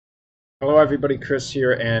Hello everybody, Chris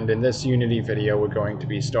here, and in this Unity video we're going to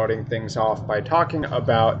be starting things off by talking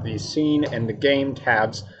about the scene and the game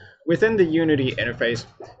tabs within the Unity interface,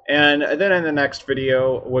 and then in the next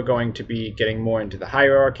video we're going to be getting more into the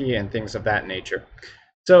hierarchy and things of that nature.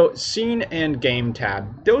 So scene and game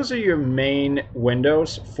tab, those are your main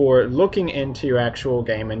windows for looking into your actual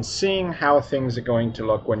game and seeing how things are going to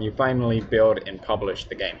look when you finally build and publish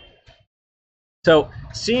the game. So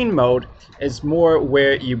scene mode is more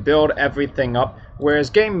where you build everything up, whereas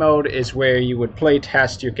game mode is where you would play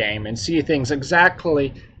test your game and see things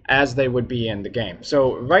exactly as they would be in the game.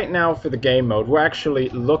 So right now for the game mode, we're actually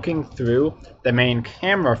looking through the main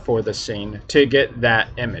camera for the scene to get that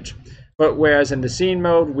image. But whereas in the scene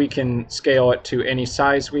mode, we can scale it to any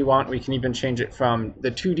size we want. We can even change it from the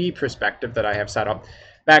 2D perspective that I have set up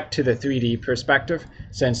back to the 3D perspective,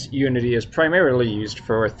 since Unity is primarily used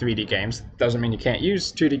for 3D games. Doesn't mean you can't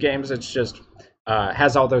use 2D games, it's just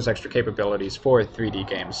has all those extra capabilities for 3D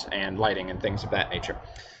games and lighting and things of that nature.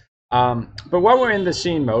 But while we're in the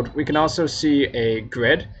scene mode, we can also see a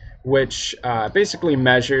grid, which basically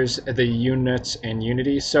measures the units in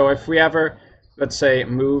Unity. So if we ever, let's say,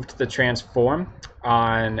 moved the transform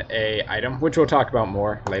on a item, which we'll talk about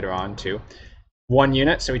more later on too, 1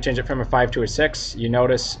 unit, so we change it from a 5 to a 6, you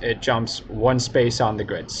notice it jumps 1 space on the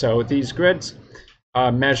grid. So these grids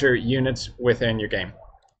measure units within your game.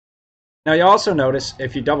 Now you also notice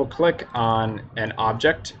if you double click on an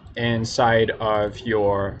object inside of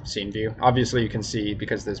your scene view, obviously you can see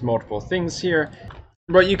because there's multiple things here,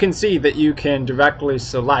 but you can see that you can directly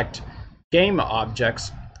select game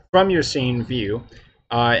objects from your scene view.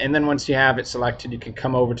 And then once you have it selected, you can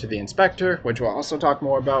come over to the inspector, which we'll also talk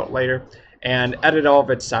more about later, and edit all of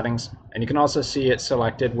its settings. And you can also see it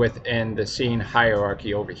selected within the scene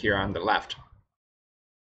hierarchy over here on the left.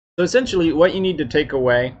 So essentially what you need to take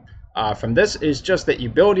away from this is just that you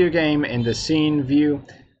build your game in the scene view,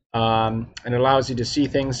 and it allows you to see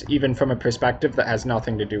things even from a perspective that has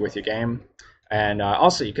nothing to do with your game. And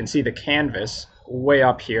also you can see the canvas way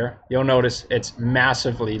up here. You'll notice it's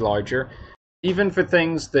massively larger. Even for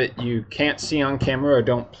things that you can't see on camera or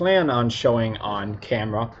don't plan on showing on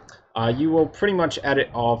camera, you will pretty much edit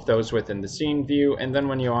all of those within the scene view, and then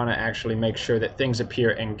when you want to actually make sure that things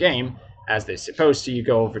appear in game as they're supposed to, you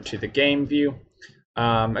go over to the game view.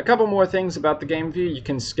 A couple more things about the game view: you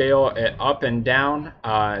can scale it up and down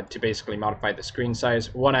to basically modify the screen size.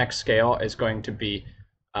 1x scale is going to be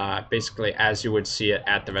basically as you would see it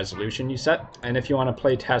at the resolution you set, and if you want to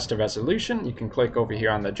play test a resolution, you can click over here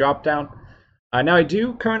on the drop down. Now I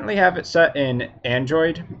do currently have it set in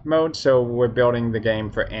Android mode, so we're building the game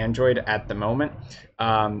for Android at the moment.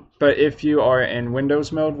 But if you are in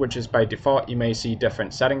Windows mode, which is by default, you may see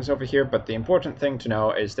different settings over here. But the important thing to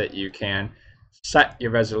know is that you can set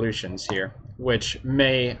your resolutions here, which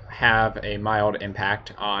may have a mild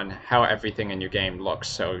impact on how everything in your game looks.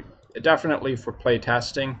 So definitely for play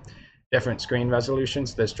testing, different screen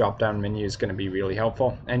resolutions, this drop-down menu is going to be really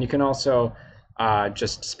helpful. And you can also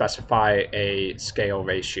just specify a scale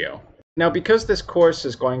ratio. Now, because this course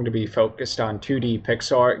is going to be focused on 2D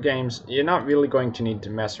pixel art games, you're not really going to need to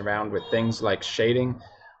mess around with things like shading.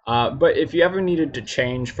 But if you ever needed to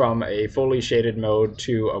change from a fully shaded mode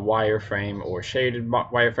to a wireframe or shaded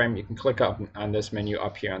wireframe, you can click up on this menu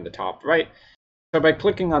up here on the top right. So by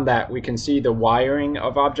clicking on that, we can see the wiring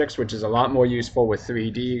of objects, which is a lot more useful with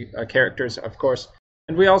 3D characters, of course.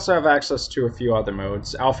 And we also have access to a few other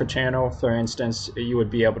modes. Alpha channel, for instance, you would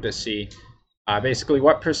be able to see basically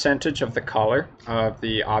what percentage of the color of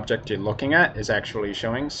the object you're looking at is actually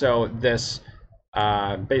showing. So this,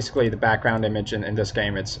 basically the background image in this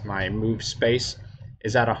game, it's my move space,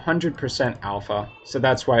 is at 100% alpha. So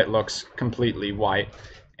that's why it looks completely white.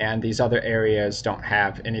 And these other areas don't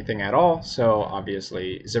have anything at all. So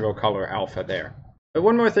obviously 0 color alpha there. But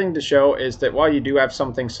one more thing to show is that while you do have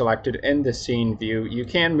something selected in the scene view, you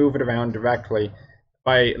can move it around directly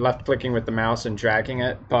by left-clicking with the mouse and dragging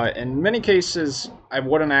it. But in many cases, I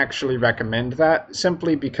wouldn't actually recommend that,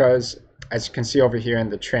 simply because, as you can see over here in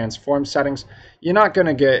the transform settings, you're not going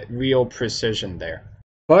to get real precision there.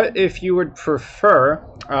 But if you would prefer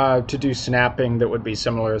to do snapping that would be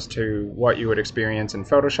similar to what you would experience in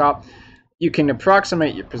Photoshop, you can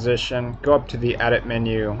approximate your position, go up to the edit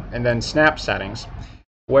menu, and then snap settings,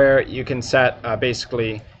 where you can set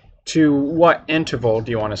basically to what interval do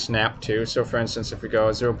you want to snap to. So for instance, if we go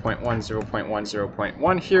 0.1, 0.1,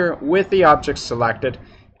 0.1 here with the object selected,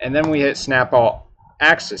 and then we hit snap all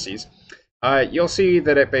axes, you'll see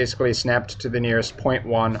that it basically snapped to the nearest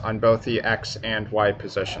 0.1 on both the X and Y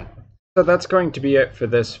position. So that's going to be it for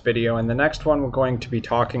this video. In the next one, we're going to be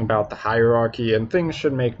talking about the hierarchy, and things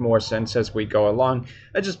should make more sense as we go along.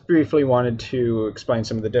 I just briefly wanted to explain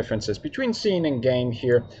some of the differences between scene and game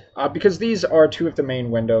here, because these are two of the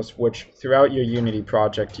main windows which throughout your Unity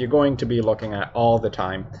project you're going to be looking at all the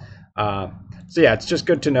time. So yeah, it's just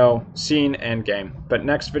good to know scene and game. But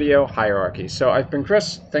next video, hierarchy. So I've been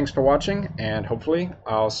Chris, thanks for watching, and hopefully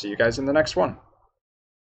I'll see you guys in the next one.